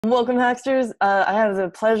Welcome, Hacksters. I have the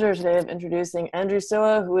pleasure today of introducing Andrew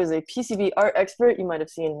Sowa, who is a PCB art expert. You might have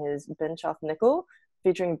seen his Benchoff nickel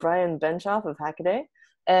featuring Brian Benchoff of Hackaday,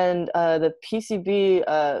 and the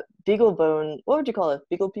PCB Beagle Bone. What would you call it?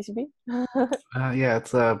 Beagle PCB? Yeah,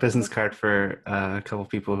 it's a business card for a couple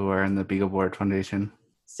people who are in the Beagleboard Foundation.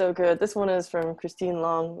 So good. This one is from Christine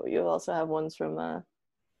Long. You also have ones from, I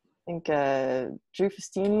think, Drew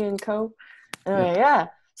Festini and Co. Yep. Anyway, yeah.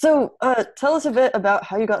 So tell us a bit about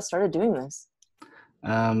how you got started doing this.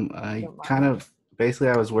 I Don't kind mind. of basically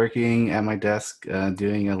I was working at my desk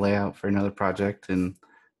doing a layout for another project, and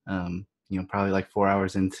probably like 4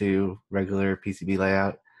 hours into regular PCB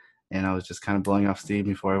layout, and I was just kind of blowing off steam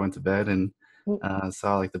before I went to bed, and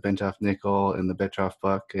saw like the bench-off nickel and the bench-off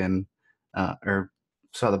buck, and or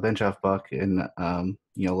saw the bench-off buck, and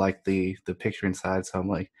like the picture inside. So I'm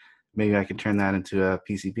like, maybe I could turn that into a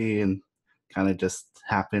PCB, and kind of just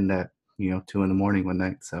happened at 2 in the morning one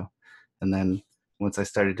night. So, and then once I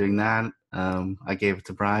started doing that, I gave it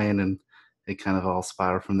to Brian, and it kind of all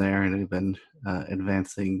spiraled from there, and it had been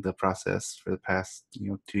advancing the process for the past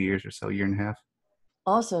 2 years or so, year and a half.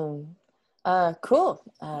 Awesome. Cool.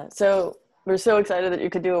 So we're so excited that you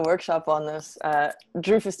could do a workshop on this.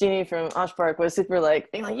 Drew Festini from Osh Park was super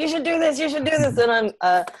being like, you should do this, you should do this. And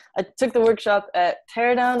I took the workshop at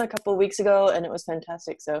Teardown a couple of weeks ago, and it was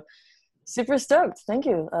fantastic. So super stoked. Thank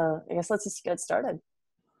you. I guess let's just get started.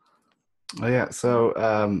 Oh yeah. So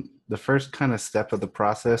the first kind of step of the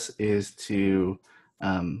process is to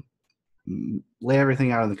um, lay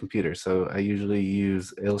everything out on the computer. So I usually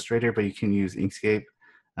use Illustrator, but you can use Inkscape.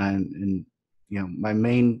 And my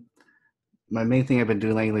main thing I've been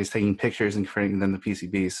doing lately is taking pictures and creating them the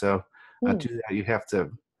PCB. So Hmm. to do that, you have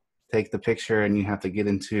to take the picture and you have to get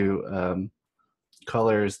into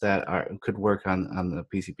colors that could work on the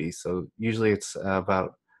PCB. So usually it's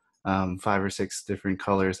about 5 or 6 different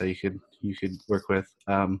colors that you could work with.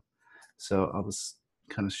 So I'll just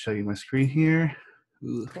kind of show you my screen here.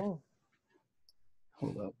 Ooh, Cool.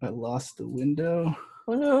 hold up, I lost the window.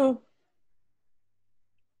 Oh no.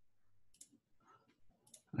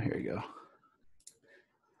 Oh, here we go.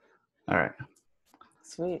 All right.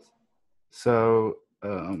 Sweet. So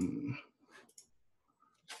let's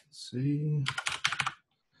see.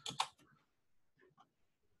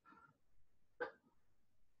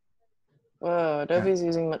 Whoa, Yeah, Adobe's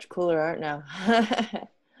using much cooler art now.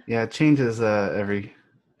 yeah, it changes every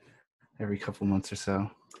couple months or so.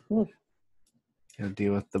 Hmm. You know,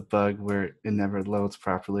 deal with the bug where it never loads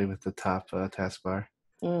properly with the top taskbar.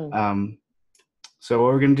 Mm. Um, so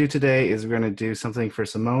what we're going to do today is we're going to do something for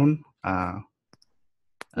Simone, a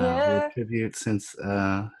little Yeah. tribute since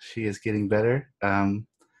she is getting better.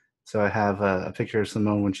 So I have a picture of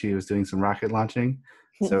Simone when she was doing some rocket launching.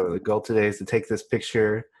 So the goal today is to take this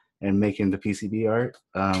picture and make it into PCB art.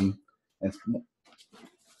 And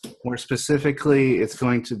more specifically, it's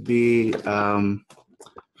going to be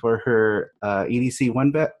for her EDC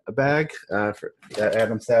bag that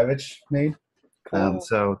Adam Savage made. Cool.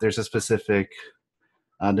 So there's a specific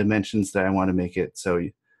dimensions that I want to make it. So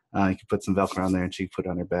you can put some Velcro on there, and she can put it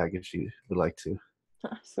on her bag if she would like to.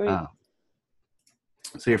 Sweet. Uh,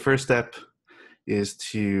 so your first step is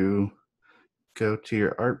to go to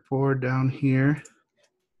your artboard down here,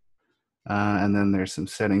 and then there's some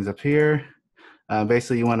settings up here.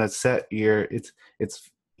 Basically, you want to set your. It's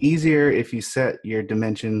easier if you set your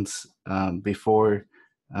dimensions before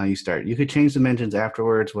you start. You could change dimensions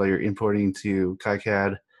afterwards while you're importing to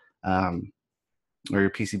KiCad or your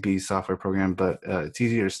PCB software program, but it's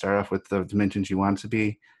easier to start off with the dimensions you want it to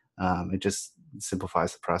be. It just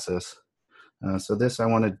simplifies the process. So this I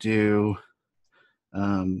want to do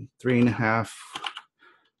 3.5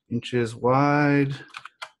 inches wide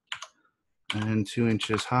and 2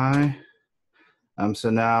 inches high. So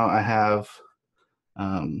now I have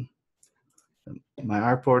my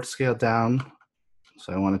artboard scaled down.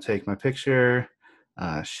 So I want to take my picture,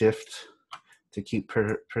 shift to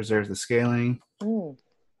preserve the scaling. Mm.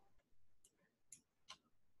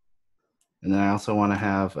 And then I also want to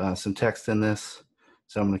have some text in this.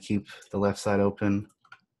 So I'm going to keep the left side open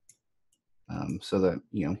so that,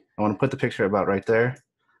 I want to put the picture about right there.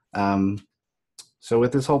 So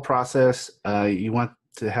with this whole process, you want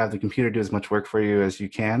to have the computer do as much work for you as you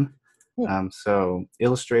can. So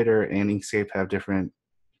Illustrator and Inkscape have different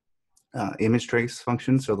image trace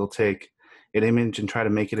functions. So they'll take an image and try to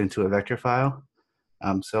make it into a vector file.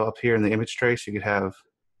 So up here in the image trace, you could have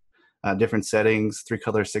different settings, 3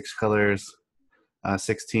 colors, 6 colors,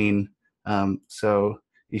 16. So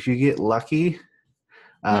if you get lucky,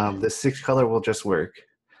 the 6 color will just work.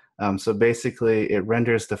 So basically, it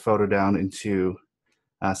renders the photo down into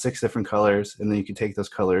 6 different colors, and then you can take those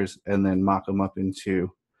colors and then mock them up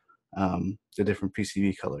into the different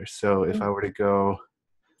PCB colors. So if I were to go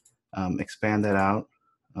expand that out,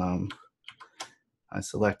 I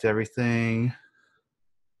select everything.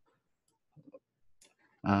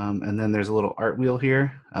 And then there's a little art wheel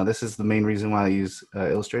here. This is the main reason why I use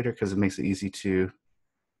Illustrator, because it makes it easy to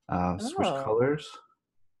switch colors.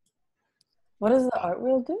 What does the art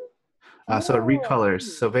wheel do? So it recolors.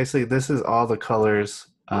 So basically, this is all the colors.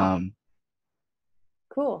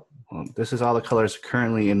 Cool. Well, this is all the colors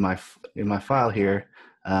currently in my file here.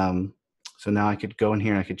 So now I could go in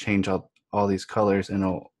here and I could change all these colors, and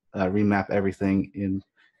it'll remap everything in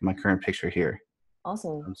my current picture here.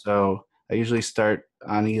 Awesome. So I usually start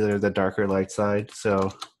on either the dark or light side.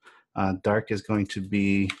 So dark is going to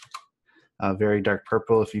be very dark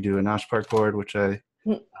purple if you do an Oshpark board, which I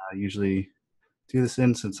usually do this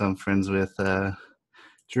in, since I'm friends with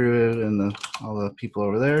Drew and all the people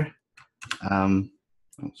over there. Oh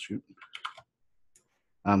shoot.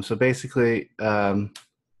 So basically,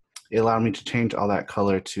 it allowed me to change all that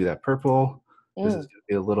color to that purple. This is going to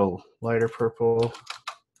be a little lighter purple.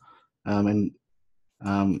 And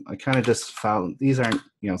I kind of just found, these aren't,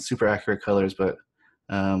 super accurate colors, but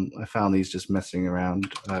I found these just messing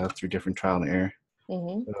around through different trial and error.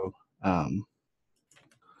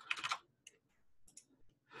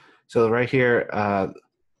 So right here,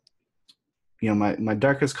 my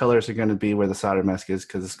darkest colors are going to be where the solder mask is,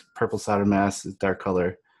 because purple solder mask is dark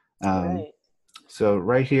color. Right. So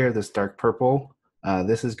right here, this dark purple,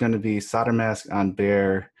 this is going to be solder mask on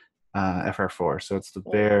bare FR4. So it's the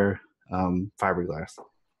bare fiberglass.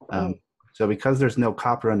 So because there's no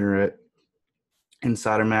copper under it, and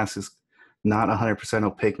solder mask is not 100%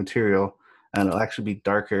 opaque material, and it'll actually be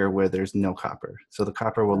darker where there's no copper. So the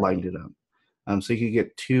copper will lighten it up. So you can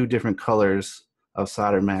get 2 different colors of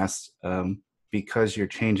solder mask because you're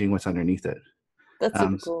changing what's underneath it. That's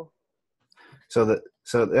super cool. So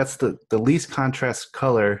that's the least contrast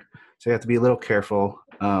color. So you have to be a little careful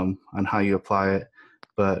on how you apply it.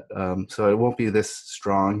 But so it won't be this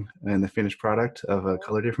strong in the finished product of a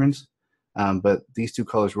color difference. But these 2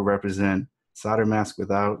 colors will represent solder mask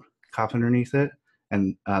without copper underneath it,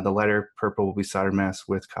 and the lighter purple will be solder mask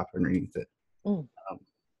with copper underneath it.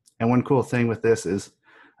 And one cool thing with this is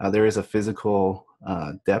there is a physical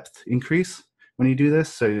depth increase when you do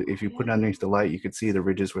this. So if you put it underneath the light, you could see the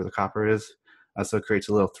ridges where the copper is. So it creates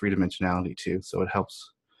a little 3-dimensionality too. So it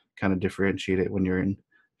helps kind of differentiate it when you're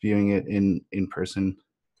viewing it in person.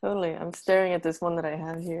 Totally. I'm staring at this one that I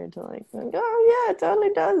have here to like, oh yeah, it totally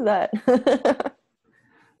does that.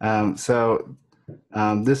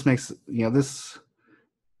 This makes, this,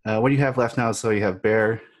 what you have left now, so you have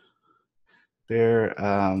bare,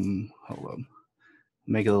 hold on,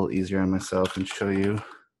 make it a little easier on myself and show you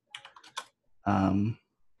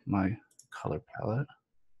my color palette.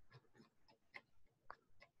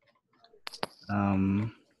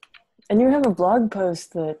 And you have a blog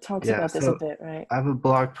post that talks about this a bit, right? I have a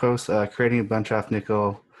blog post creating a bunch off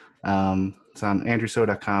nickel. It's on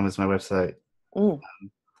andrewsowa.com is my website. So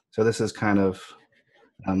this is kind of,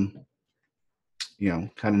 kind of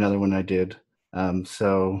another one I did.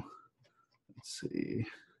 So let's see.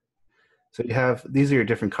 So you have, these are your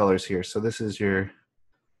different colors here. So this is your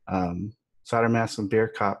solder mask on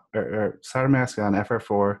bare or solder mask on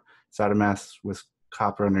FR4, solder mask with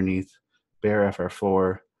copper underneath, bare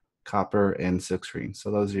FR4, copper, and silkscreen.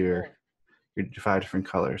 So those are your 5 different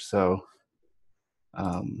colors. So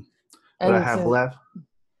what I have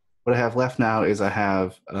left now is I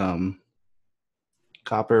have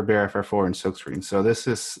copper, bare FR4, and silkscreen. So this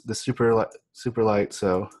is the super light.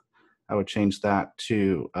 So I would change that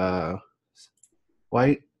to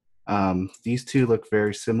white. These 2 look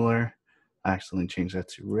very similar. I accidentally changed that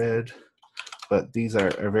to red, but these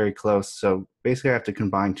are very close. So basically I have to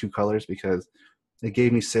combine 2 colors because it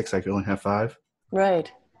gave me 6, I could only have 5.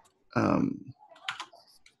 Right. Or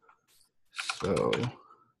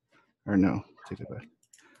no, take it back.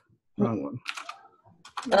 Wrong one.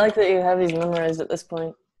 I like that you have these memorized at this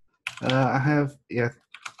point. I have,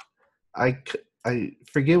 I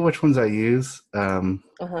forget which ones I use, but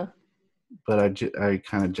I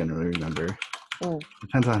kind of generally remember.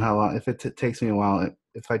 Depends on how long. If it takes me a while,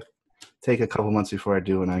 if I take a couple months before I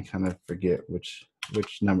do, and I kind of forget which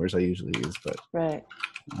numbers I usually use. But right,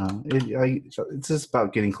 it's just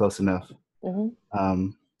about getting close enough.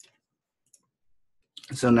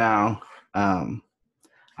 So now I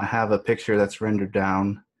have a picture that's rendered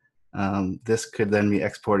down. This could then be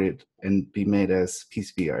exported and be made as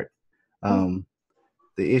PCB art.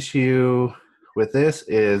 The issue with this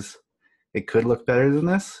is it could look better than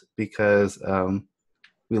this because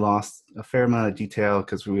we lost a fair amount of detail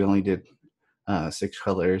because we only did 6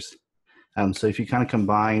 colors. So if you kind of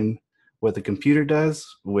combine what the computer does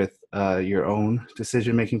with your own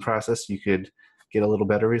decision-making process, you could get a little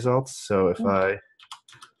better results. So if I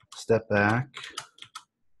step back,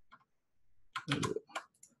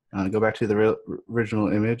 go back to the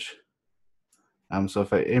original image. So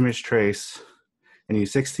if I image trace and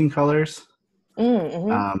use 16 colors,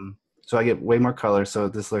 so I get way more colors. So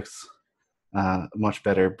this looks much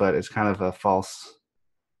better, but it's kind of a false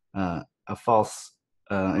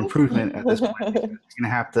improvement at this point because you're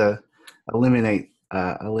gonna have to eliminate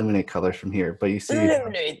colors from here. But you see,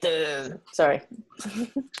 eliminate them. Sorry.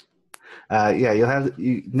 yeah, you'll have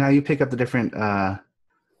now you pick up the different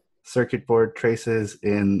circuit board traces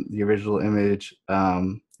in the original image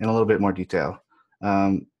in a little bit more detail.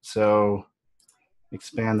 So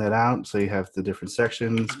expand that out so you have the different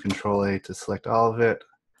sections. Control A to select all of it,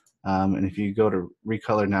 and if you go to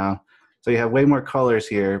recolor now, so you have way more colors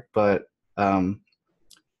here, but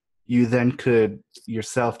you then could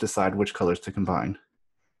yourself decide which colors to combine.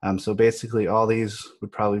 So basically all these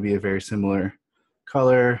would probably be a very similar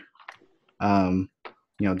color.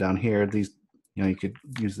 Down here, these, you could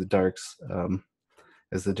use the darks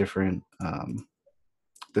as the different,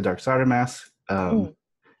 the dark solder mask.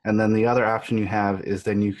 And then the other option you have is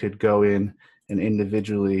then you could go in and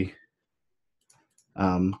individually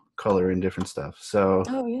color in different stuff. So,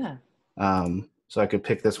 so I could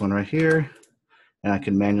pick this one right here, and I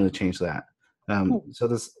can manually change that. So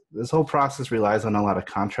this whole process relies on a lot of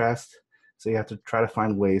contrast. So you have to try to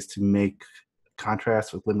find ways to make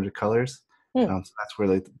contrast with limited colors. So that's where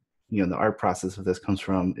the art process of this comes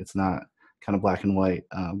from. It's not kind of black and white.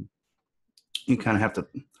 You kind of have to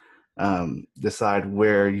decide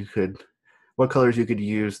what colors you could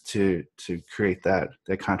use to create that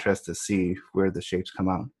contrast to see where the shapes come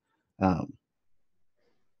out.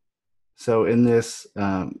 So in this,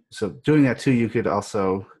 so doing that too, you could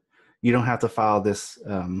also, you don't have to follow this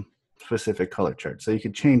specific color chart. So you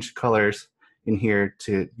could change colors in here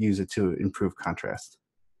to use it to improve contrast.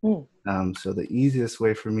 So the easiest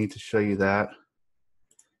way for me to show you that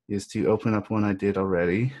is to open up one I did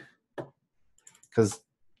already, because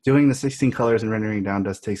doing the 16 colors and rendering down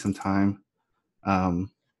does take some time,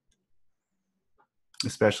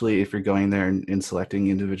 especially if you're going there and selecting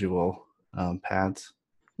individual pads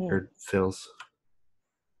or fills.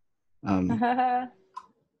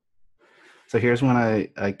 So here's one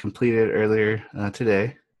I completed earlier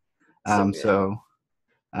today. So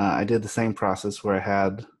I did the same process where I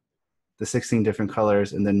had the 16 different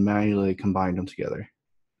colors and then manually combined them together.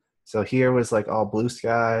 So here was like all blue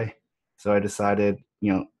sky. So I decided,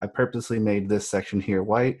 I purposely made this section here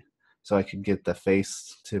white so I could get the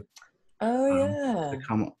face to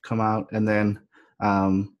come out. And then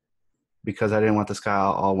because I didn't want the sky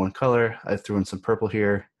all one color, I threw in some purple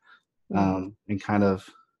here and kind of,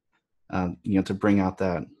 to bring out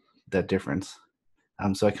that difference.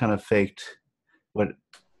 So I kind of faked what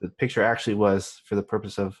the picture actually was for the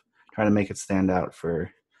purpose of trying to make it stand out for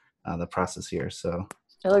the process here. So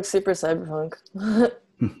it looks super cyberpunk.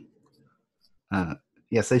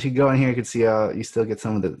 Yes, as you go in here, you can see you still get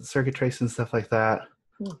some of the circuit trace and stuff like that.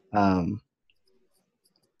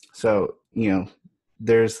 So,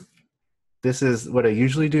 this is what I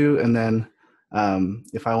usually do. And then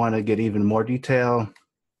if I want to get even more detail,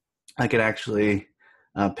 I could actually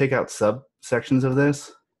pick out subsections of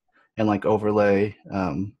this and like overlay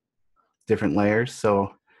different layers.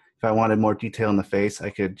 So if I wanted more detail in the face, I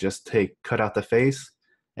could just cut out the face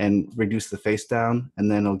and reduce the face down, and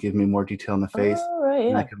then it'll give me more detail in the face.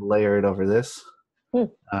 And I could layer it over this.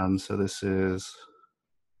 So this is,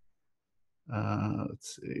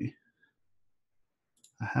 let's see.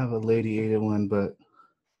 I have a Lady Ada one, but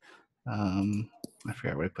I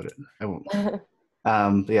forgot where I put it. I won't.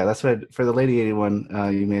 But yeah, that's what for the Lady Ada one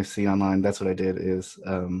you may have seen online. That's what I did is,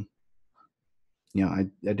 I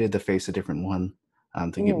did the face a different one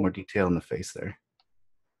to get more detail in the face there.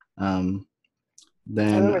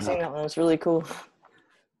 Then I remember seeing that one. It was really cool.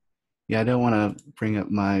 Yeah, I don't want to bring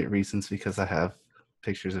up my recents because I have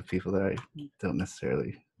pictures of people that I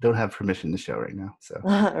don't have permission to show right now. So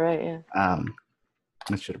right, yeah.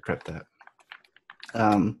 I should have prepped that.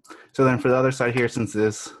 So then for the other side here, since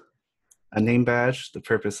this is a name badge, the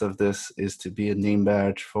purpose of this is to be a name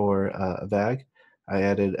badge for a bag. I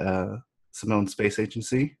added Simone Space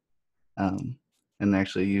Agency and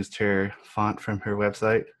actually used her font from her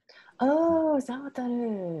website. Oh, is that what that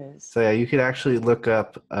is? So yeah, you could actually look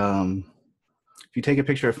up, if you take a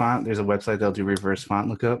picture of font, there's a website that'll do reverse font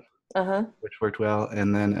lookup, which worked well.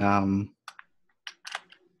 And then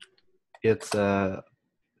it's,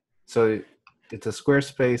 so it's a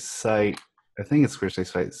Squarespace site. I think it's Squarespace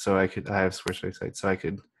site, so I have Squarespace site, so I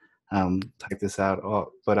could type this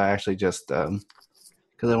out. But I actually just because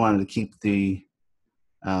I wanted to keep the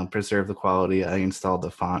preserve the quality, I installed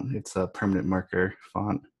the font. It's a permanent marker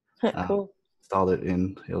font. Cool. Installed it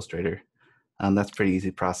in Illustrator. That's a pretty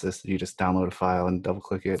easy process. You just download a file and double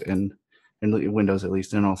click it, and in Windows at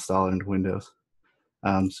least, and I'll install it into Windows.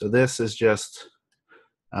 So this is just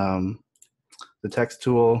the text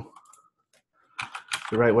tool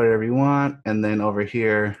to write whatever you want, and then over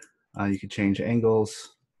here you can change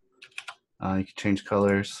angles, you can change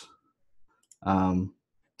colors,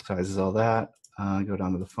 sizes, all that. Go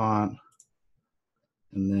down to the font,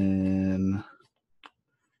 and then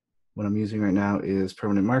what I'm using right now is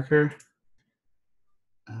permanent marker.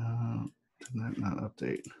 Did that not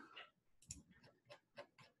update?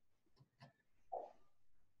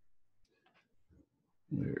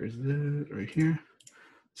 Where is it? Right here.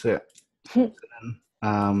 So yeah. So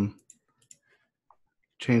then,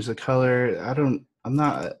 change the color. I'm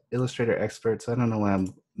not an Illustrator expert, so I don't know why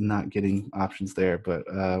I'm not getting options there. But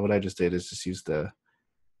what I just did is just use the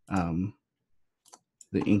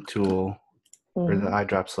ink tool or the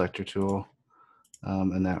eyedrop selector tool,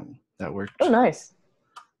 and that worked. Oh, nice.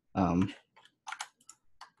 I've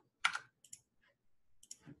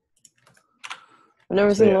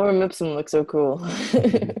never seen Laura Mipsum look so cool.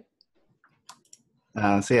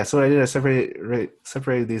 So yeah, so what I did, I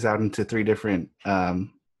separated these out into three different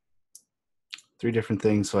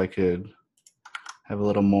things, so I could have a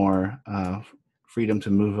little more freedom to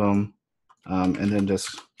move them, and then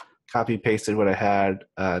just copy pasted what I had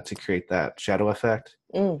to create that shadow effect.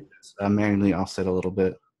 Manually offset a little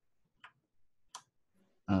bit.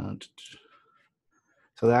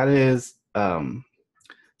 So that is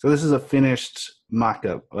so this is a finished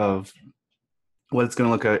mock-up of what it's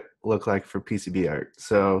going to look like for PCB art.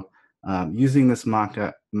 So using this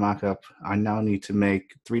mock-up, I now need to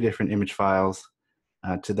make 3 different image files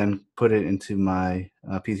to then put it into my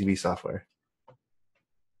PCB software.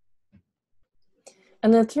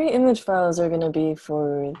 And the 3 image files are going to be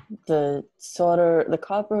for the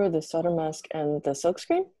copper, the solder mask, and the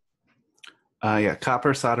silkscreen? Yeah,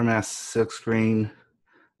 copper, solder mask, silkscreen.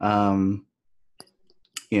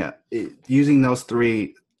 Using those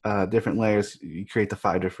 3 different layers, you create the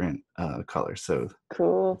 5 different colors. So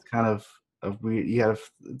cool. It's kind of a weird.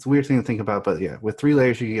 It's a weird thing to think about, but yeah, with 3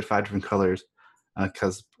 layers, you can get 5 different colors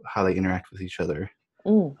because how they interact with each other.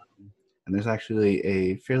 And there's actually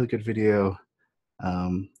a fairly good video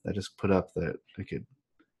that I just put up that I could.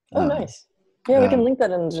 Oh, nice. Yeah, we can link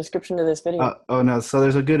that in the description to this video. No, so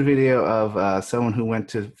there's a good video of someone who went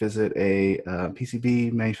to visit a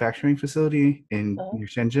PCB manufacturing facility in near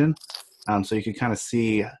Shenzhen. So you can kind of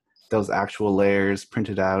see those actual layers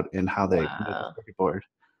printed out and how they put the circuit board.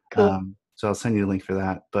 Cool. So I'll send you a link for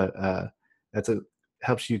that. But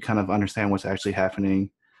helps you kind of understand what's actually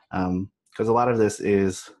happening. Because a lot of this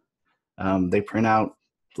is they print out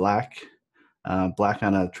black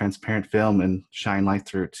on a transparent film and shine light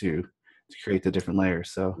through it to create the different layers.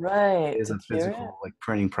 So right, it is a physical like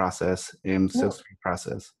printing process and silkscreen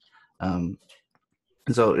process.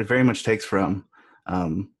 So it very much takes from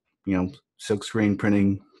silkscreen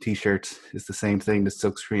printing T-shirts is the same thing to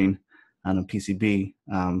silkscreen on a PCB.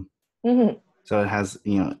 So it has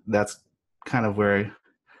that's kind of where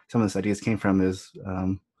some of this ideas came from, is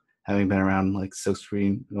having been around like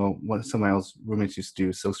silkscreen. Well, what some of my old roommates used to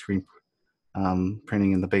do silkscreen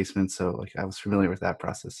printing in the basement, so like I was familiar with that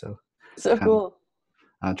process. So cool.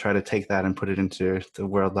 Try to take that and put it into the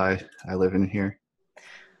world I live in here.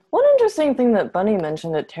 One interesting thing that Bunny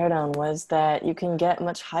mentioned at Teardown was that you can get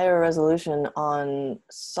much higher resolution on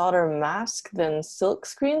solder mask than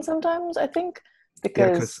silkscreen sometimes, I think,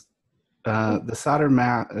 because the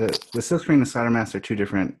silkscreen and solder mask are 2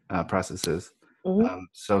 different processes.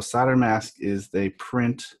 So solder mask is they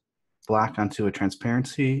print black onto a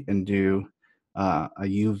transparency and do a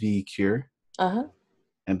UV cure.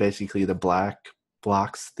 And basically the black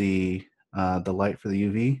blocks the light for the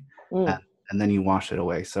UV, and then you wash it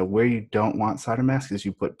away. So where you don't want solder mask is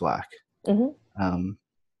you put black. And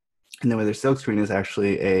then with their silkscreen is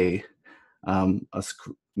actually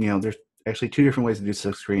there's actually 2 different ways to do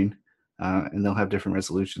silkscreen, and they'll have different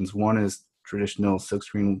resolutions. One is traditional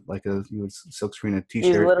silkscreen, like you would silkscreen a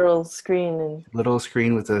T-shirt. Use literal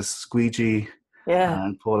screen with a squeegee.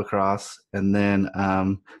 And pull it across. And then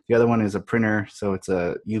the other one is a printer. So it's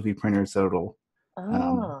a UV printer. So it'll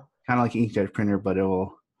kind of like an inkjet printer, but it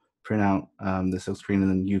will print out the silkscreen and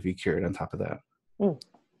then UV cure it on top of that.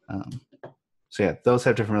 So yeah, those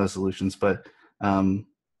have different resolutions, but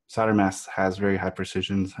solder mask has very high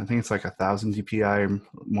precisions. I think it's like 1,000 dpi or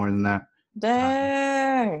more than that.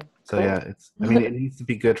 Dang. So Cool. yeah, I mean, it needs to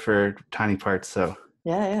be good for tiny parts. So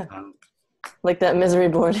Yeah, yeah. um, Like that misery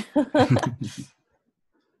board.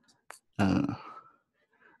 all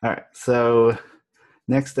right. So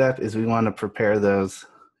next step is we want to prepare those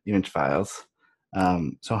image files.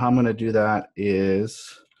 So how I'm going to do that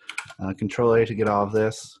is Control A to get all of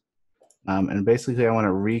this. And basically I want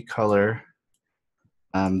to recolor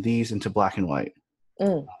these into black and white.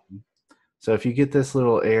 Mm. So if you get this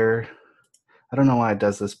little error, I don't know why it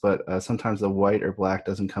does this, but sometimes the white or black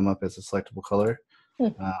doesn't come up as a selectable color.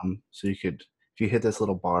 Mm. So you could, if you hit this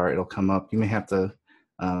little bar, it'll come up. You may have to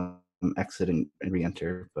exit and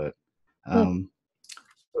re-enter, but Mm.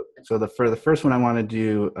 so for the first one, I want to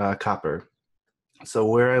do copper. So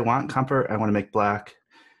where I want copper, I want to make black.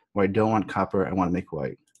 Where I don't want copper, I want to make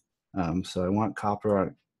white. So I want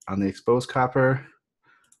copper on the exposed copper.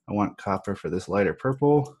 I want copper for this lighter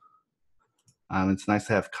purple. It's nice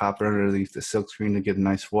to have copper underneath the silkscreen to get a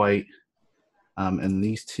nice white. And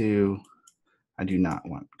these two, I do not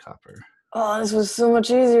want copper. Oh, this was so much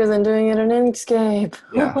easier than doing it in Inkscape.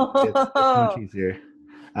 Yeah, it's much easier.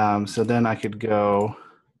 So then I could go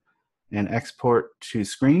and export to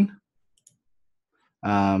screen.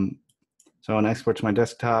 So on export to my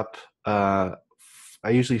desktop, I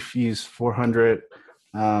usually use 400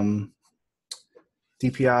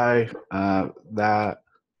 DPI. That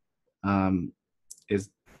is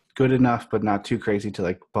good enough, but not too crazy to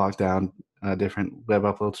like bog down different web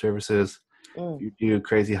upload services. If you do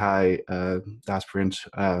crazy high DOS per inch,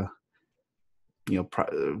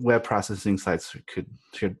 web processing sites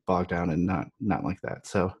should bog down and not like that.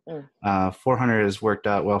 So 400 has worked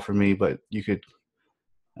out well for me, but you could,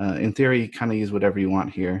 in theory, kind of use whatever you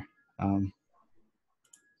want here.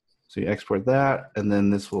 So you export that, and then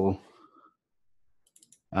this will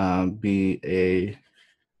be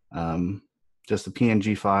just a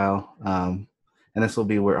PNG file, and this will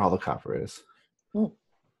be where all the copper is.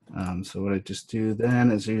 So what I just do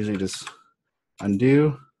then is usually just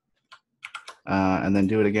undo, and then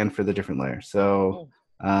do it again for the different layers. So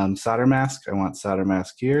solder mask, I want solder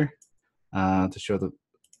mask here to show the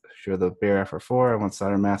bare FR4. I want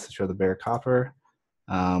solder mask to show the bare copper.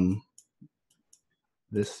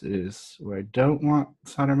 This is where I don't want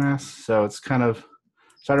solder mask. So it's kind of,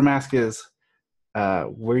 solder mask is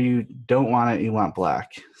where you don't want it, you want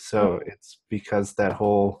black. So it's because that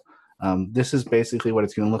whole, this is basically what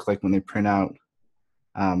it's going to look like when they print out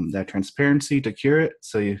that transparency to cure it.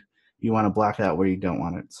 So you want to black out where you don't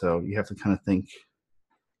want it. So you have to kind of think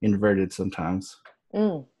inverted sometimes.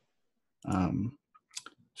 So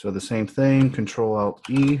the same thing, Control Alt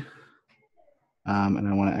E, and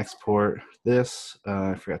I want to export this.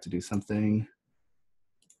 I forgot to do something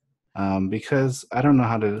because I don't know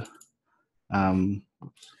how to.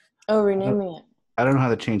 Renaming it. I don't know how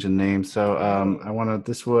to change the name. So I want to.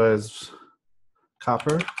 This was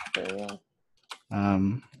copper. Yeah.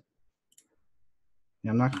 I'm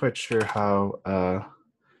not quite sure how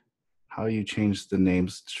you change the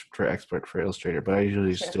names for export for Illustrator, but I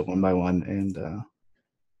usually just do it one by one and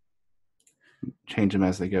change them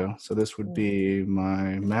as they go. So this would be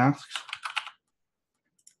my masks.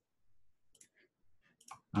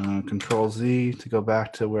 Control Z to go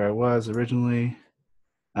back to where I was originally.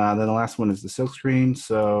 Then the last one is the silk screen.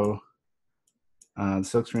 So the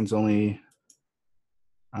silk screen's only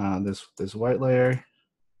this white layer.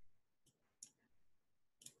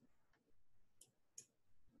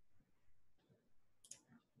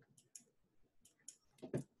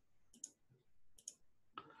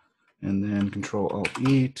 And then Control Alt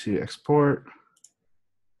E to export.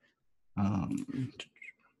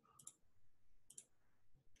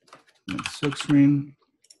 Silk screen.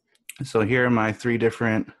 So here are my 3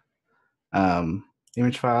 different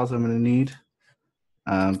image files I'm going to need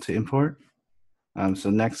to import. So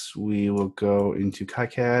next we will go into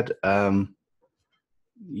KiCad.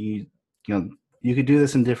 You could do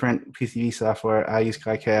this in different PCB software. I use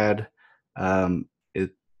KiCad.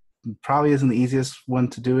 It probably isn't the easiest one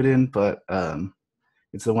to do it in, but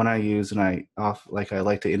it's the one I use, and I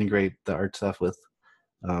like to integrate the art stuff with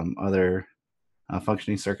other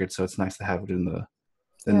functioning circuits. So it's nice to have it in the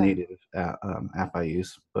native app I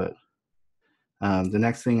use. But the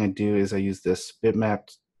next thing I do is I use this bitmap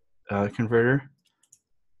converter.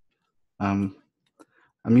 I'm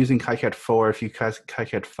using KiCad 4. If you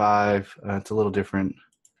KiCad 5, it's a little different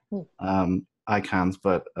icons,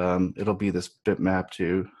 but it'll be this bitmap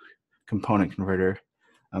to component converter.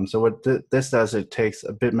 So what this does, it takes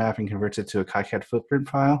a bitmap and converts it to a KiCad footprint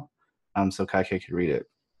file, so KiCad can read it.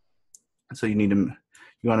 So you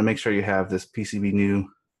want to make sure you have this PCB new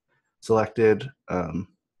selected.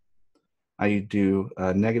 I do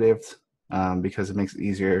negative because it makes it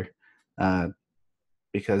easier.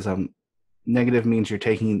 Because negative means you're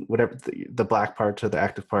taking whatever the black parts or the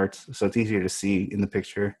active parts, so it's easier to see in the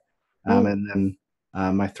picture. And then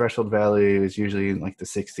my threshold value is usually in like the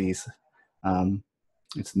 60s.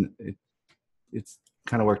 It's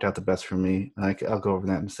kind of worked out the best for me. I'll go over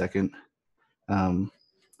that in a second. So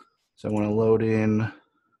I want to load in.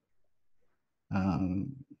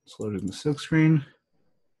 Let's load in the silk screen.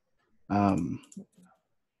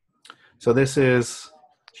 So this is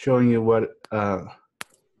showing you what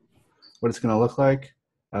it's going to look like.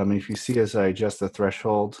 If you see as I adjust the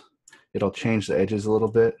threshold, it'll change the edges a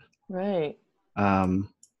little bit. Right.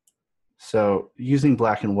 So using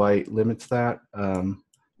black and white limits that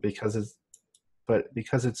because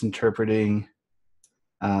it's interpreting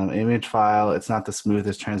image file, it's not the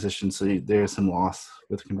smoothest transition, so there's some loss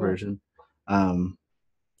with conversion.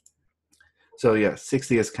 So yeah,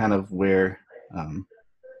 60 is kind of where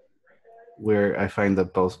I find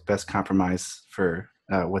the best compromise for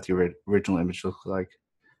what the original image looks like.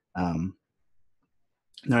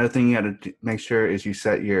 Another thing you got to make sure is you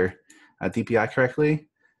set your DPI correctly.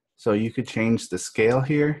 So you could change the scale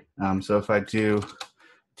here. So if I do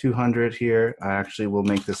 200 here, I actually will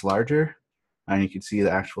make this larger, and you can see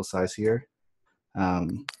the actual size here.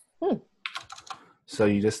 So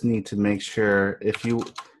you just need to make sure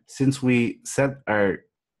since we set our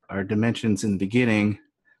dimensions in the beginning,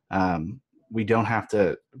 we don't have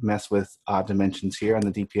to mess with odd dimensions here on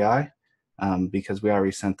the DPI because we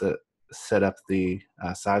already set up the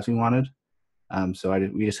size we wanted. So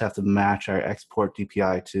we just have to match our export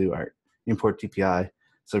DPI to our import DPI,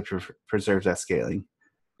 so it preserves that scaling.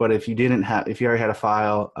 But if you already had a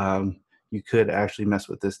file, you could actually mess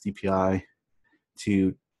with this DPI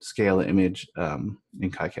to scale the image in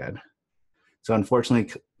KiCad. So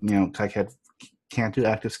unfortunately, KiCad can't do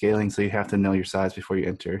active scaling, so you have to know your size before you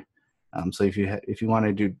enter. So if you want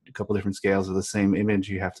to do a couple different scales of the same image,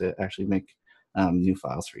 you have to actually make new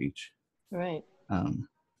files for each. Right.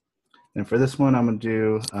 And for this one, I'm going to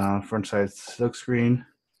do front side silk screen,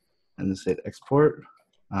 and then say export.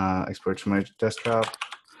 Export to my desktop.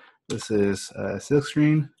 This is silk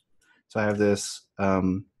screen. So I have this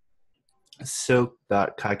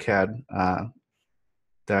silk.KiCad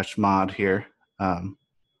dash mod here.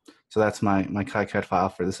 So that's my KiCad file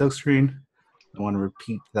for the silk screen. I want to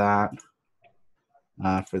repeat that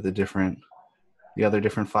for the other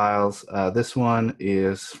different files. This one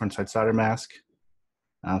is frontside solder mask.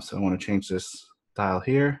 So I want to change this style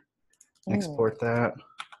here, export that.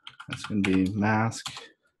 That's going to be mask,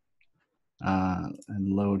 and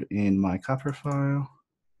load in my copper file.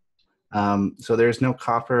 So there's no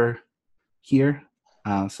copper here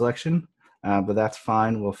selection, but that's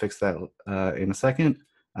fine. We'll fix that in a second.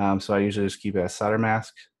 So I usually just keep it as solder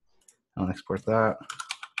mask. I'll export that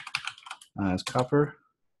as copper.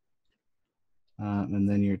 And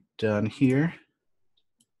then you're done here.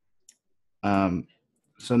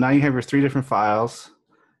 So now you have your 3 different files.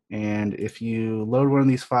 And if you load one of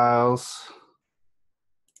these files,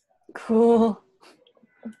 cool.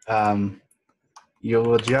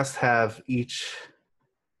 You'll just have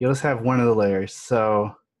one of the layers.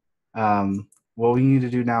 So what we need to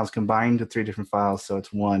do now is combine the 3 different files so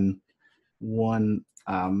it's one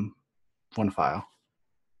file.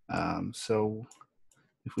 So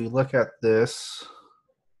if we look at this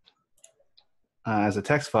as a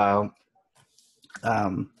text file,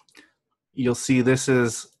 you'll see this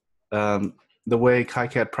is the way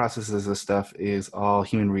KiCad processes this stuff is all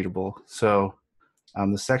human readable. So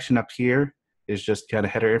the section up here is just kind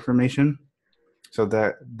of header information, so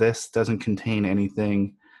that this doesn't contain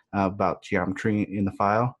anything about geometry in the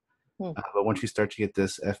file. But once you start to get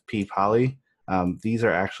this FP poly, these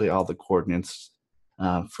are actually all the coordinates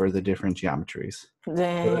for the different geometries.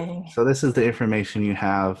 Dang. So this is the information you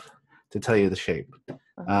have to tell you the shape.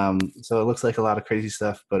 So it looks like a lot of crazy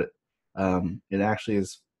stuff, but it actually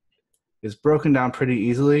is broken down pretty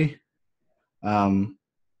easily.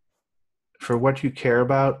 For what you care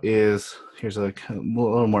about here's a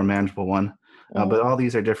little more manageable one, but all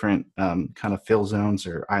these are different kind of fill zones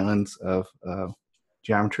or islands of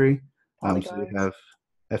geometry. So you have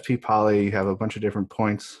FP poly, you have a bunch of different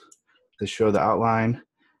points to show the outline.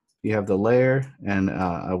 You have the layer and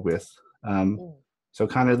a width. So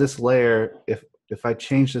kind of this layer, if I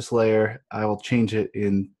change this layer, I will change it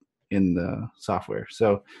in the software.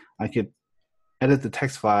 So I could edit the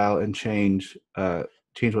text file and change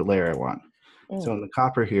what layer I want. So in the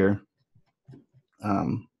copper here,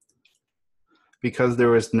 because there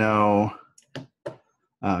was no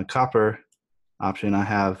copper option,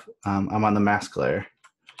 I'm on the mask layer.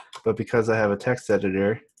 But because I have a text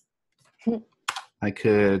editor, I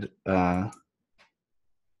could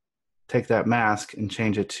take that mask and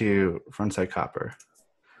change it to frontside copper.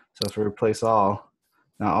 So if we replace all,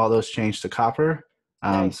 now all those change to copper.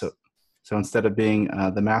 Nice. So instead of being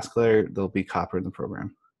the mask layer, there'll be copper in the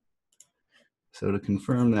program. So to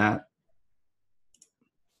confirm that,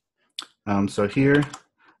 so here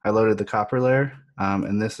I loaded the copper layer,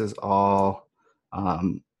 and this is all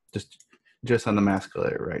just on the mask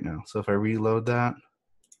layer right now. So if I reload that,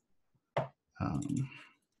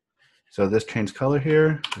 so this changed color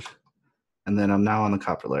here, and then I'm now on the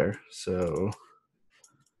copper layer. So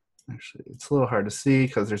actually, it's a little hard to see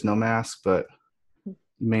because there's no mask, but you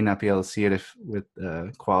may not be able to see it with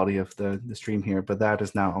the quality of the stream here, but that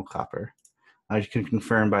is now all copper. You can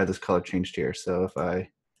confirm by this color changed here. So if I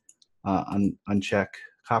uncheck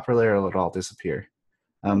copper layer, it'll all disappear.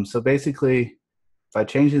 So basically, by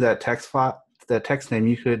changing that text name,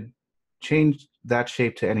 you could change that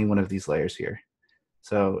shape to any one of these layers here.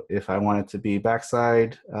 So if I want it to be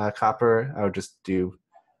backside copper, I would just do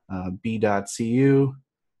b.cu.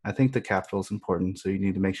 I think the capital is important, so you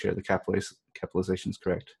need to make sure the capitalization is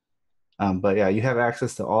correct. But yeah, you have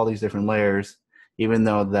access to all these different layers, even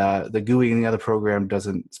though the GUI in the other program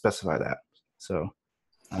doesn't specify that. So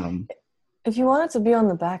if you want it to be on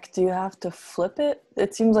the back, do you have to flip it?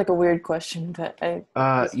 It seems like a weird question, but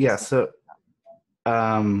yeah, so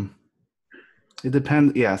it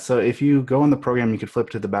depends. Yeah, so if you go in the program, you could flip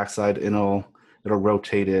to the backside and it'll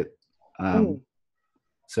rotate it.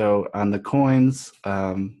 So on the coins,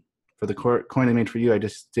 for the coin I made for you, I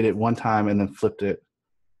just did it one time and then flipped it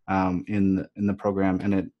in the program,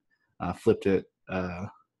 and it flipped it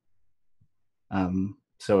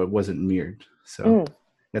so it wasn't mirrored. So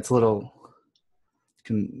it's a little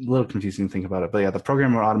confusing to think about it, but yeah, the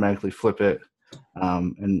program will automatically flip it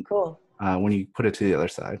and cool. When you put it to the other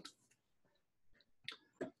side.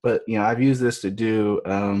 But I've used this to do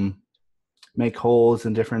make holes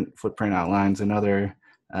in different footprint outlines and other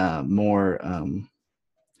more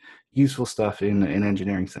useful stuff in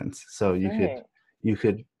engineering sense. So you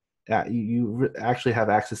could actually have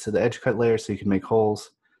access to the edge cut layer, so you can make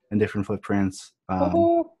holes in different footprints.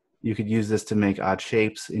 You could use this to make odd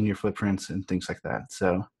shapes in your footprints and things like that.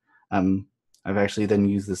 So I've actually then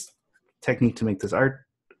used this technique to make this art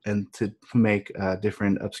and to make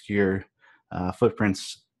different obscure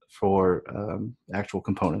footprints for actual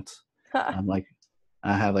components. Like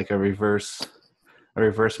I have like a reverse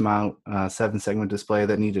mount 7-segment display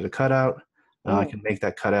that needed a cutout. I can make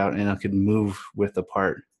that cutout and I could move with the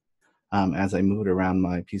part as I moved around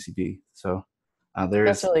my PCB. So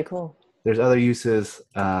that's really cool. There's other uses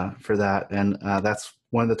for that, and that's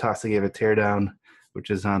one of the talks I gave at Teardown,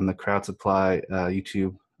 which is on the Crowd Supply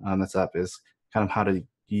YouTube that's up, is kind of how to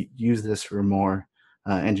use this for more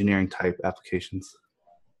engineering type applications.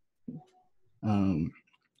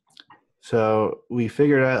 So we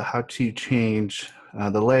figured out how to change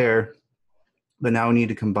the layer, but now we need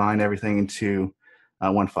to combine everything into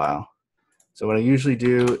one file. So what I usually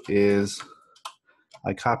do is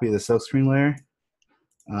I copy the silkscreen layer.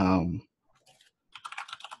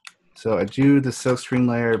 So I do the silkscreen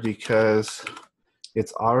layer because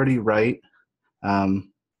it's already right, and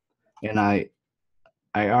I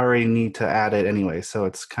already need to add it anyway. So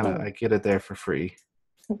it's kind of, I get it there for free.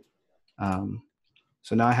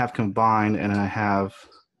 So now I have combined, and I have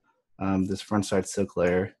this frontside silk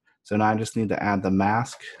layer. So now I just need to add the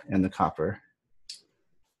mask and the copper.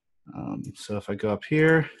 So if I go up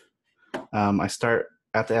here, I start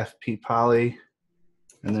at the FP poly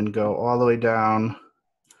and then go all the way down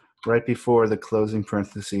right before the closing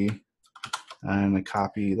parenthesis, and I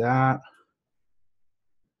copy that,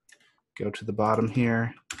 go to the bottom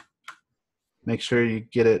here, make sure you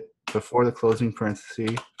get it before the closing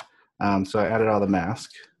parenthesis. So I added all the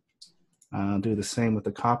mask. Do the same with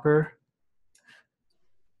the copper.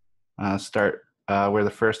 Start where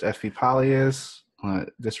the first FP poly is,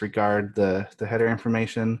 disregard the header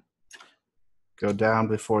information, go down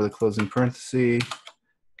before the closing parenthesis,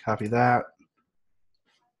 copy that,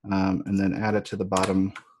 and then add it to the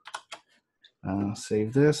bottom.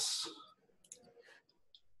 Save this.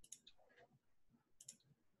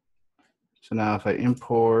 So now if I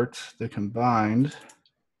import the combined,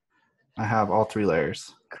 I have all 3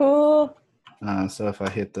 layers. Cool. So if I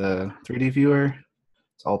hit the 3D viewer,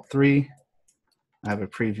 it's all 3. I have a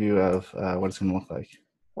preview of what it's going to look like.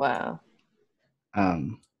 Wow.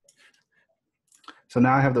 So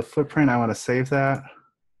now I have the footprint. I want to save that.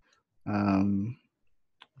 Let's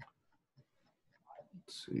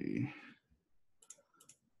see.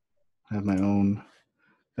 I have my own.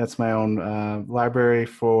 That's my own library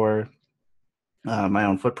for my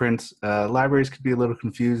own footprints. Libraries could be a little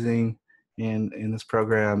confusing in this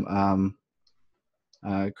program.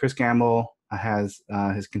 Chris Gamble has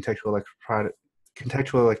his contextual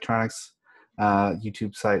electronics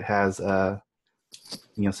YouTube site has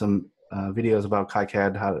some videos about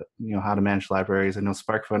KiCad, how to manage libraries. I know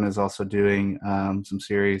SparkFun is also doing some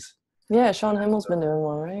series. Yeah, Sean Himmel's been doing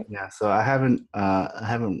one, right? Yeah, so I haven't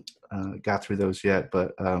got through those yet,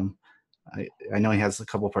 but I know he has a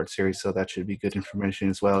couple part series, so that should be good information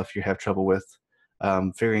as well if you have trouble with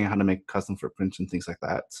figuring out how to make custom footprints and things like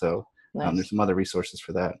that. So Nice. there's some other resources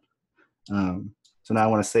for that. So now I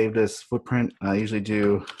want to save this footprint. I usually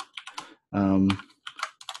do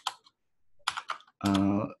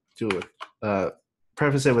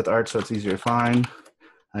preface it with art so it's easier to find.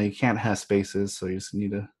 You can't have spaces, so you just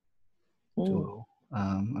need to do a little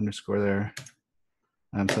underscore there.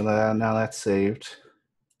 So now that's saved.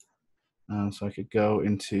 So I could go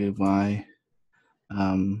into my,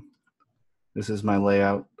 this is my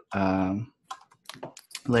layout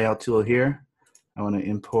tool here. I want to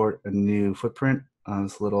import a new footprint on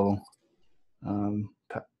this little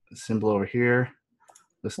symbol over here,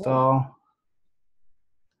 list all.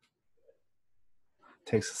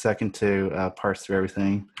 Takes a second to parse through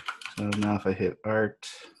everything. So now if I hit art,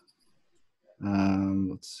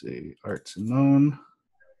 let's see, art Simone.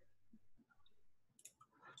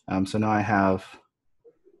 So now I have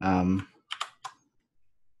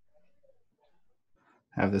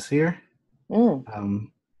this here.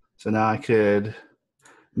 So now I could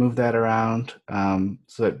move that around.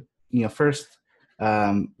 So that, first,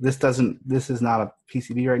 this is not a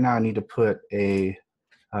PCB right now. I need to put a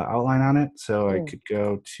outline on it. So I could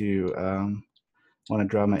go to, want to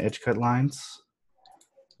draw my edge cut lines.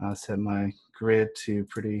 Set my grid to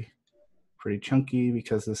pretty chunky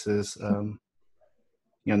because this is,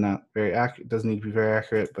 not very accurate. Doesn't need to be very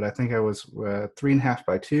accurate, but I think I was 3.5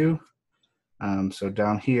 by 2. So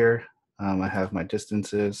down here, I have my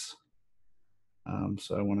distances.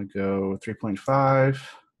 So I want to go 3.5,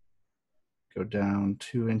 go down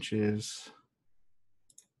 2 inches.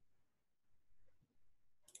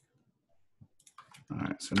 All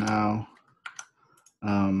right, so now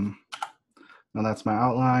that's my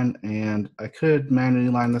outline, and I could manually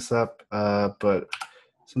line this up, but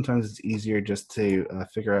sometimes it's easier just to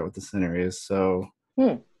figure out what the center is. So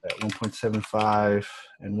at 1.75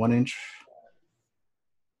 and 1 inch.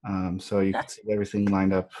 So you can see everything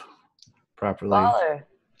lined up properly.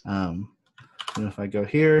 And if I go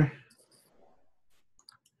here,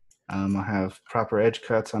 I'll have proper edge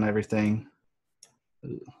cuts on everything.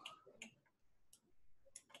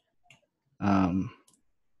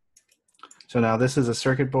 So now this is a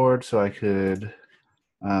circuit board, so I could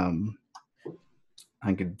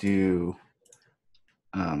do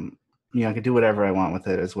I could do whatever I want with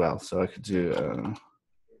it as well. So I could do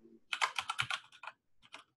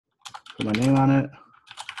put my name on it.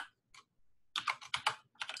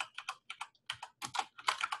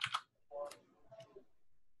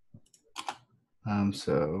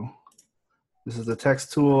 So this is the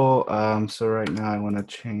text tool. So right now I want to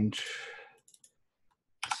change.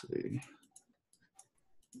 Let's see.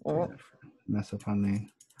 Mess up on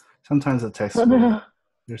me. Sometimes the text tool,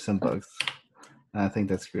 there's some bugs. I think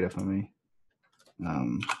that's screwed up on me.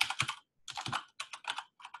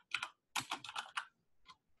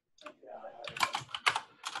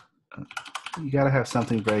 You gotta have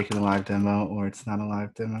something break in a live demo, or it's not a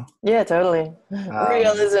live demo. Yeah, totally.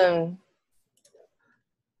 Realism.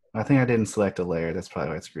 I think I didn't select a layer. That's probably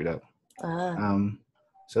why it screwed up.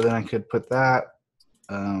 So then I could put that,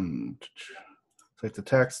 select the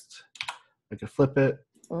text. I could flip it.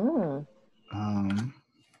 And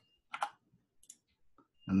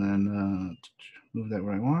then move that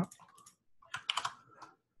where I want.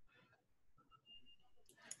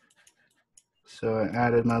 So I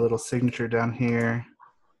added my little signature down here.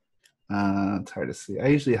 It's hard to see. I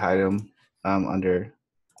usually hide them under.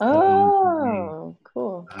 Oh,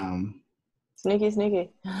 cool. Sneaky.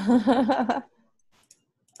 I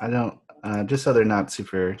don't, just so they're not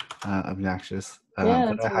super obnoxious. But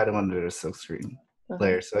I hide them under the silkscreen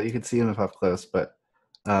layer, so you can see them if up close. But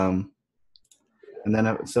and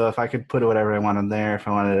then so if I could put whatever I want in there, if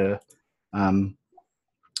I wanted to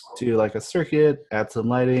do like a circuit, add some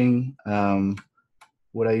lighting.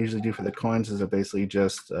 What I usually do for the coins is I basically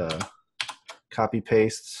just copy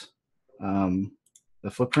paste the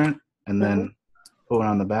footprint and then put one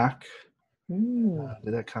on the back.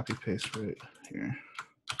 Did that copy paste right here?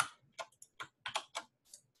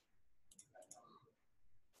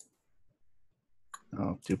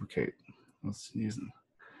 Oh, duplicate. I was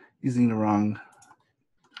using the wrong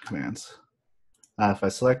commands. If I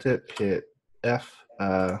select it, hit F,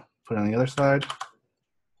 put it on the other side.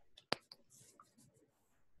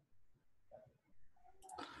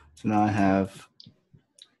 So now I have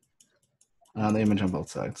the image on both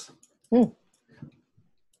sides. Hmm.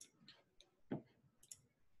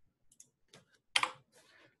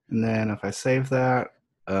 And then if I save that,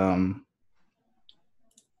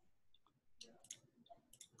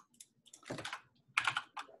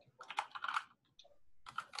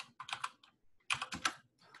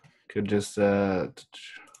 could just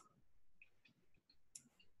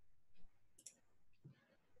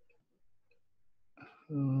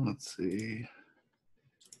let's see.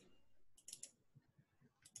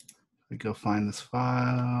 I go find this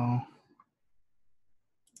file.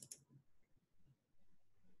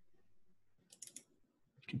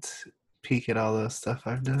 You can peek at all the stuff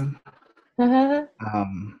I've done. Oh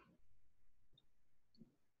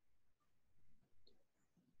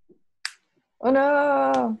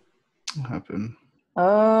no! What happened?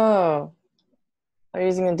 Oh, are you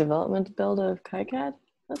using a development build of KiCad?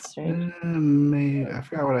 That's strange. Maybe I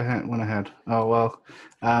forgot what I had when I had. Oh well,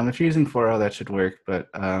 if you're using 4.0, that should work. But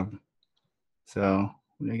so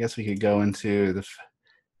I guess we could go into the.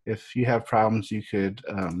 If you have problems, you could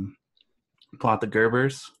plot the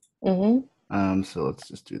Gerbers. Mm-hmm. So let's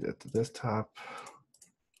just do that to desktop.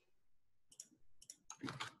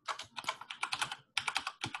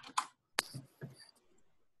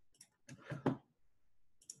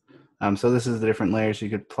 So this is the different layers you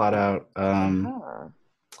could plot out.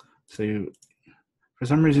 So you, for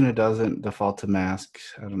some reason, it doesn't default to mask.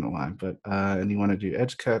 I don't know why, but and you want to do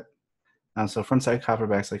edge cut. So front side copper,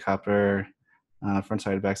 backside copper, front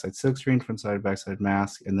side, backside silkscreen, front side, backside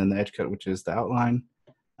mask, and then the edge cut, which is the outline.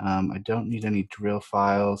 I don't need any drill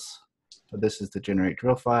files, but this is to generate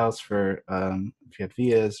drill files for if you have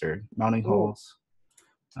vias or mounting holes.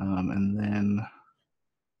 And then,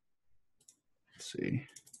 let's see,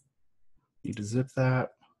 need to zip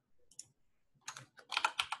that.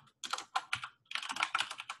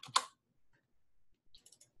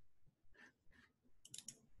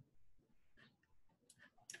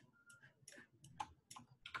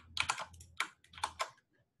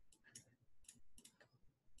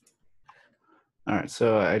 All right,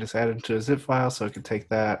 so I just added to a zip file so I could take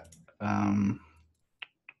that.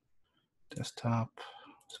 Desktop,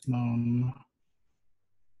 Simone.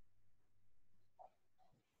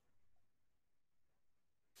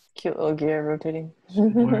 Cute little gear rotating.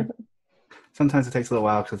 Sometimes it takes a little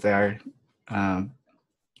while because they are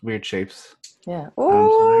weird shapes. Yeah. So there you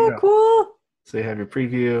Oh, go. cool. So you have your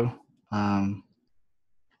preview.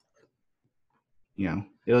 You know,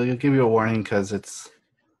 it'll give you a warning because it's,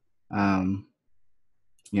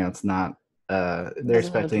 you know, it's not. They're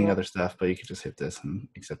expecting other stuff, but you could just hit this and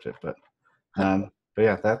accept it. But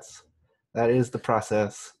yeah, that is the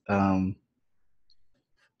process. I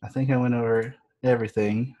think I went over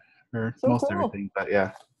everything or So most cool. everything, but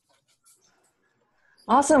yeah.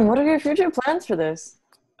 Awesome. What are your future plans for this?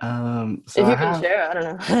 So if you can share, I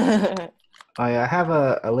don't know. I have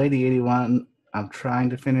a Lady 81 I'm trying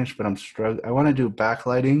to finish, but I'm struggling. I want to do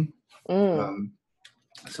backlighting.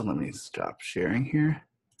 So let me stop sharing here.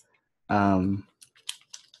 So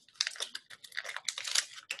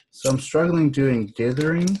I'm struggling doing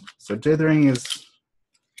dithering. So dithering is,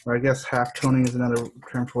 or I guess half toning is another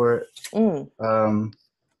term for it.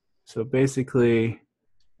 So basically,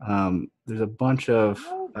 there's a bunch of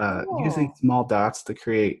using small dots to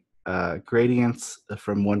create gradients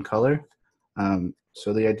from one color.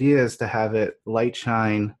 So the idea is to have it light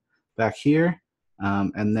shine back here,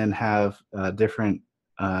 and then have different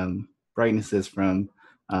brightnesses from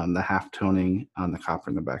the half toning on the copper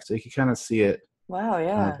in the back. So you can kind of see it. Wow,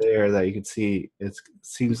 yeah. There that you can see it's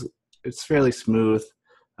fairly smooth,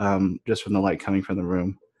 just from the light coming from the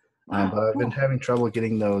room. Wow, but I've been having trouble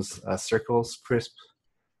getting those circles crisp.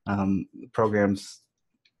 Programs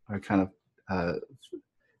are kind of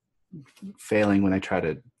failing when I try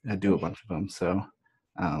to do a bunch of them. So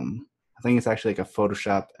I think it's actually like a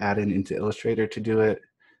Photoshop add-in into Illustrator to do it.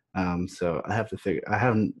 So I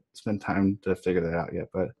haven't spent time to figure that out yet,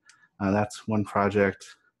 but that's one project.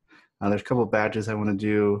 There's a couple of badges I want to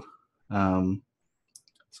do.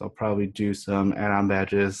 So I'll probably do some add-on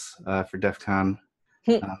badges for DEF CON.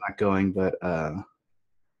 I'm not going, but I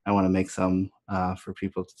want to make some for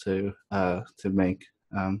people to make.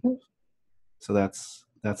 So that's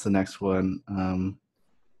the next one.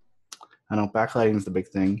 I know backlighting is the big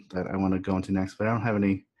thing that I want to go into next, but I don't have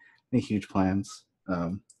any huge plans. I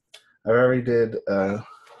already did. I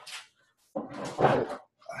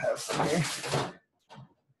have some here.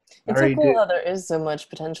 It's so cool how there is so much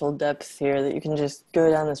potential depth here that you can just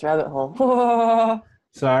go down this rabbit hole.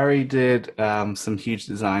 So I already did some huge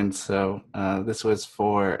designs. So this was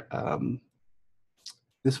for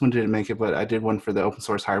this one didn't make it, but I did one for the Open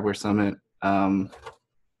Source Hardware Summit And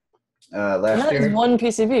last that is year. one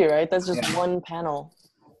PCB, right? That's just Yeah. one panel.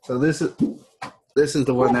 So this is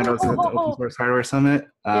the one that was at the Open Source Hardware Summit.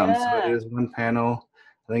 So it Yeah. is one panel.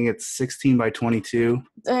 I think it's 16 by 22.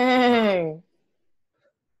 Dang.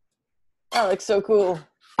 That looks so cool.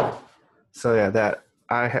 So yeah,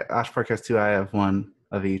 Osh Park has two. I have one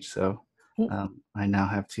of each. So I now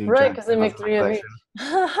have two. Right, Giant because they make panels in my 3 of each.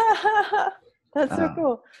 collection. That's so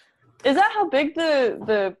cool. Is that how big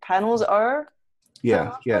the panels are?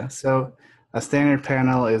 Yeah. So a standard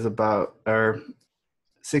panel is about, or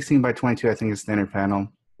 16 by 22, I think is standard panel.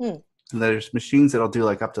 And there's machines that'll do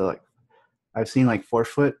like up to like, I've seen like 4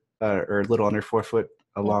 foot or a little under 4 foot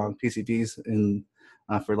long PCBs in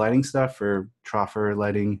for lighting stuff, for troffer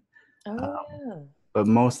lighting. Oh, But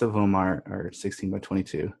most of them are 16 by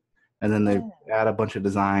 22. And then they add a bunch of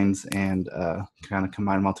designs and kind of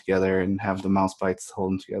combine them all together and have the mouse bites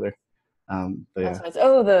hold them together. But yeah.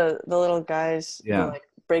 Oh, the little guys, the Yeah. like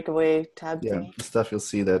breakaway tab Yeah, thing. the stuff you'll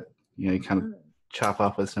see that you kind of chop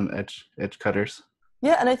off with some edge cutters.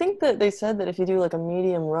 Yeah, and I think that they said that if you do like a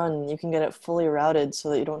medium run, you can get it fully routed so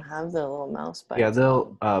that you don't have the little mouse bites. Yeah,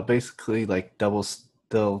 they'll basically like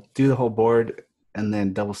they'll do the whole board and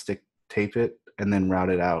then double stick tape it and then route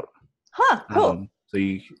it out. Huh, cool. So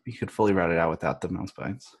you could fully route it out without the mouse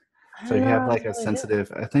bites. So you know have what I was like a gonna do.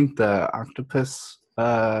 sensitive, I think the octopus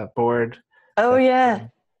board. Oh yeah.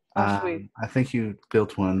 Oh sweet. I think you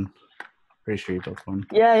built one. Pretty sure you built one.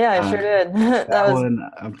 Yeah, I sure did. That one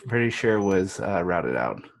I'm pretty sure was routed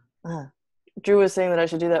out. Drew was saying that I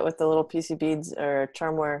should do that with the little PCBs or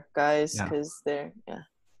charmware guys because they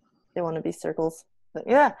want to be circles. But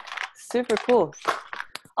yeah, super cool.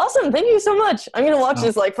 Awesome. Thank you so much. I'm going to watch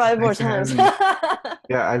this like 5 more times.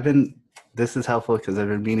 Yeah, this is helpful because I've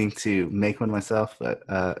been meaning to make one myself, but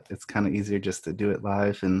it's kind of easier just to do it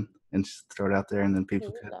live and just throw it out there and then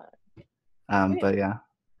people could. But yeah,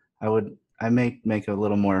 I may make a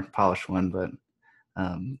little more polished one, but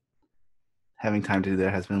having time to do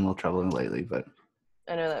that has been a little troubling lately, but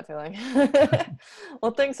I know that feeling.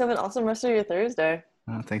 Well, thanks. Have an awesome rest of your Thursday.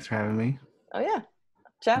 thanks for having me. Oh yeah.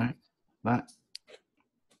 Ciao. All right. Bye.